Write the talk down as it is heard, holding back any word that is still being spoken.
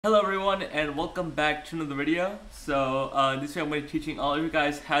Hello everyone and welcome back to another video. So this video I'm going to be teaching all of you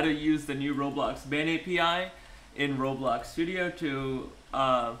guys how to use the new Roblox ban API in Roblox Studio to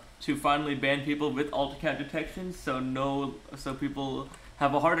finally ban people with alt account detection, so people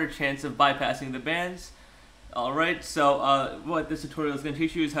have a harder chance of bypassing the bans. Alright, so what this tutorial is going to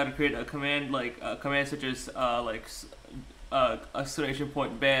teach you is how to create a command such as exclamation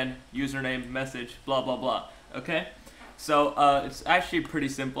point ban username message blah blah blah. Okay. So it's actually pretty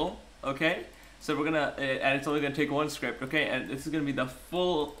simple, okay? So we're gonna, and it's only gonna take one script, okay? And this is gonna be the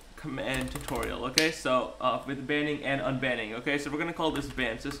full command tutorial, okay? So with banning and unbanning, okay? So we're gonna call this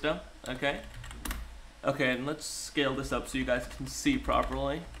ban system, okay? Okay, and let's scale this up so you guys can see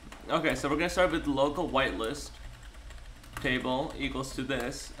properly. Okay, so we're gonna start with local whitelist table equals to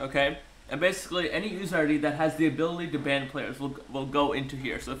this, okay? And basically any user ID that has the ability to ban players will go into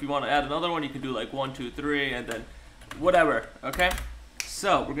here. So if you want to add another one, you can do like 1, 2, 3, and then whatever, okay?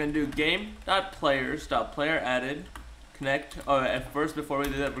 So we're gonna do game.players.player added connect. Oh, and first before we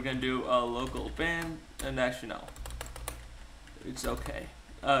do that, we're gonna do a local ban, and actually no, it's okay.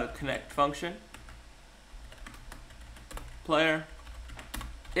 Connect function player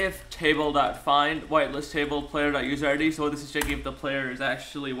if table.find whitelist table player.user ID. So this is checking if the player is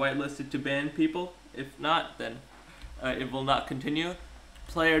actually whitelisted to ban people. If not, then it will not continue.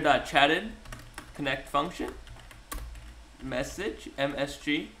 Player.chatted connect function message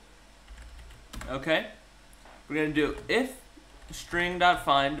msg. Okay, we're gonna do if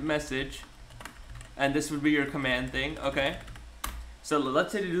string.find message, and this would be your command thing. Okay, so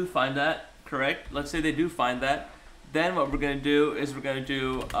let's say they do find that, correct? Let's say they do find that. Then what we're gonna do is we're gonna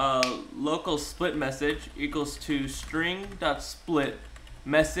do local split message equals to string.split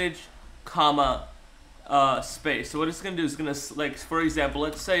message comma space. So what it's gonna do is gonna, like, for example,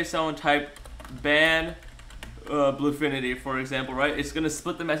 let's say someone typed ban Blufinity, for example, right? It's gonna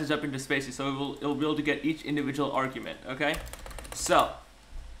split the message up into spaces, so it'll be able to get each individual argument. Okay, so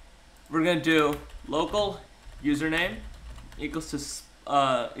we're gonna do local username equals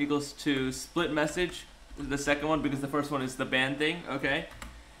to split message, the second one, because the first one is the ban thing. Okay,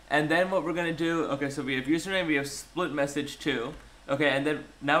 and then what we're gonna do, okay, so we have username, we have split message too. Okay, and then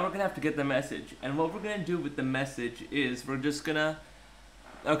now we're gonna have to get the message, and what we're gonna do with the message is we're just gonna,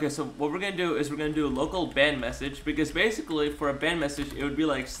 okay, so what we're gonna do is we're gonna do a local ban message, because basically for a ban message it would be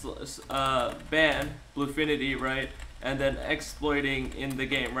like ban Blufinity, right, and then exploiting in the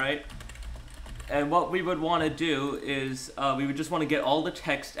game, right? And what we would want to do is we would just want to get all the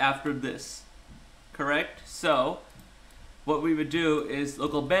text after this, correct? So what we would do is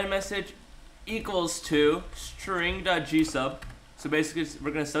local ban message equals to string.gsub. So basically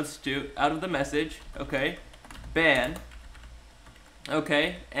we're gonna substitute out of the message, okay, ban.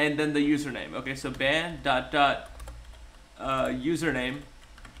 Okay, and then the username. Okay, so ban username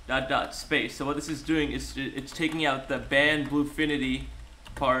space. So what this is doing is it's taking out the ban Blufinity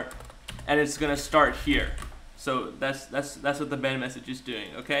part, and it's gonna start here. So that's what the ban message is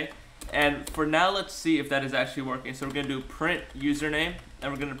doing. Okay, and for now, let's see if that is actually working. So we're gonna do print username,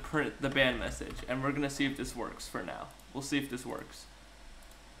 and we're gonna print the ban message, and we're gonna see if this works. For now, we'll see if this works.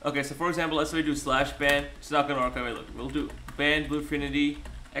 Okay, so for example, let's say we do /ban. It's not gonna work. Okay, look, we'll do ban Blufinity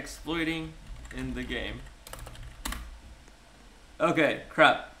exploiting in the game. Okay,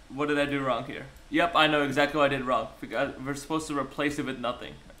 crap. What did I do wrong here? Yep, I know exactly what I did wrong. We're supposed to replace it with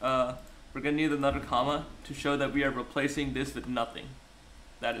nothing. We're gonna need another comma to show that we are replacing this with nothing.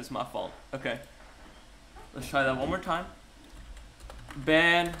 That is my fault. Okay, let's try that one more time.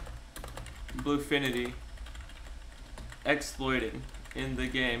 Ban Blufinity exploiting in the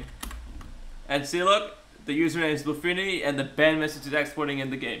game, and see, look, the username is Blufinity and the ban message is exporting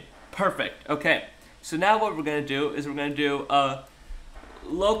in the game. Perfect. Okay, so now what we're gonna do is we're gonna do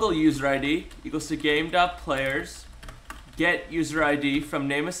local user ID equals to game.players get user ID from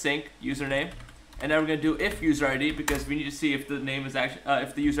name async username, and now we're gonna do if user ID, because we need to see if the name is actually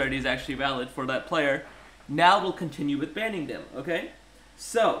if the user ID is actually valid for that player. Now we'll continue with banning them. Okay,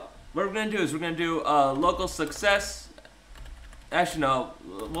 so what we're gonna do is we're gonna do local success. Actually, no,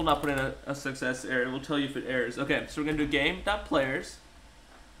 we'll not put in a success error. We'll tell you if it errors. Okay, so we're going to do game.players,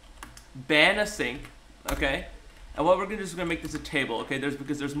 ban async, okay? And what we're going to do is we're going to make this a table, okay?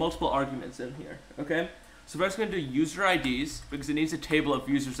 Because there's multiple arguments in here, okay? So we're just going to do user IDs, because it needs a table of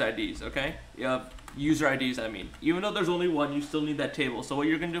users IDs, okay? User IDs, I mean. Even though there's only one, you still need that table. So what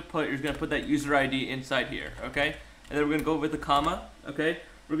you're going to put that user ID inside here, okay? And then we're going to go with the comma, okay?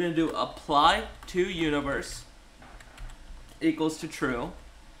 We're going to do apply to universe equals to true,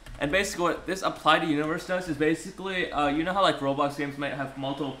 and basically what this apply to universe does is basically, you know how like Roblox games might have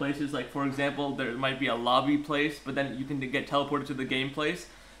multiple places, like for example there might be a lobby place, but then you can get teleported to the game place.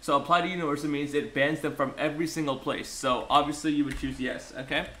 So apply to universal means it bans them from every single place. So obviously you would choose yes,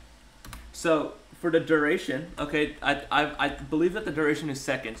 okay? So for the duration, okay, I believe that the duration is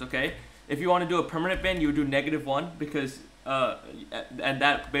seconds, okay? If you want to do a permanent ban, you would do -1 because, and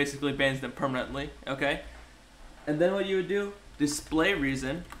that basically bans them permanently, okay? And then what you would do, display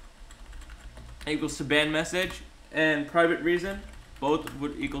reason equals to ban message, and private reason, both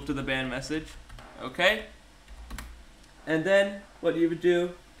would equal to the ban message, okay? And then what you would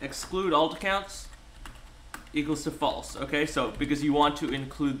do, exclude alt accounts equals to false, okay? So because you want to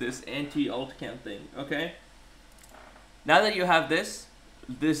include this anti-alt account thing, okay? Now that you have this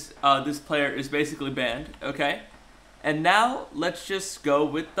player is basically banned, okay? And now let's just go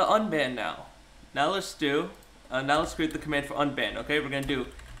with the unban now. Now let's create the command for unban, okay? We're gonna do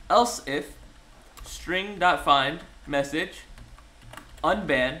else if string.find message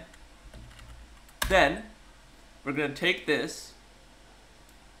unban. Then we're gonna take this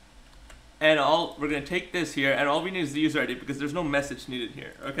and we're gonna take this here, and all we need is the user ID because there's no message needed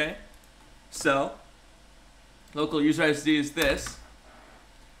here, okay? So local user ID is this.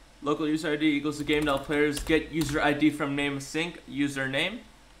 Local user ID equals to game.players get user ID from name sync username,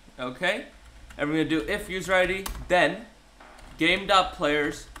 okay? And we're gonna do if user ID, then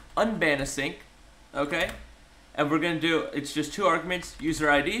game.players unban async, okay? And we're gonna do, it's just 2 arguments, user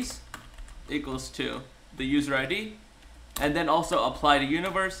IDs equals to the user ID, and then also apply to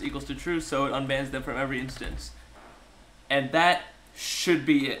universe equals to true, so it unbans them from every instance. And that should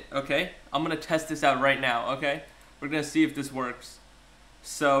be it, okay? I'm gonna test this out right now, okay? We're gonna see if this works.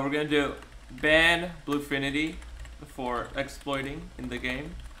 So we're gonna do ban Blufinity for exploiting in the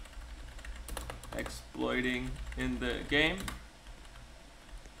game. Exploiting in the game.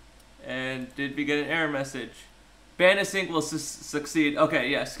 And did we get an error message? Ban async will succeed. Okay,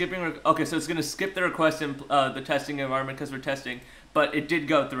 yeah, okay, so it's gonna skip the request in the testing environment because we're testing, but it did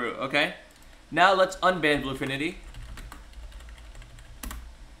go through, okay? Now let's unban Blufinity.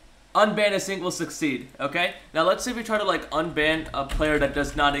 Unban async will succeed, okay? Now let's say we try to like unban a player that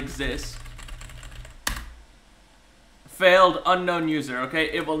does not exist. Failed unknown user, okay?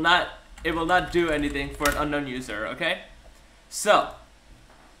 It will not do anything for an unknown user, okay? So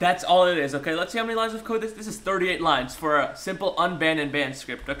that's all it is, okay? Let's see how many lines of code this is 38 lines for a simple unban and ban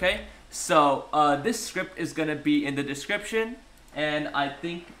script, okay? So this script is gonna be in the description, and I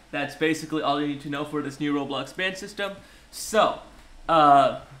think that's basically all you need to know for this new Roblox ban system. So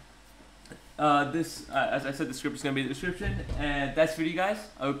as I said, the script is going to be in the description, and that's for you guys.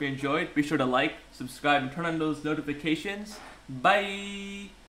 I hope you enjoyed. Be sure to like, subscribe, and turn on those notifications. Bye!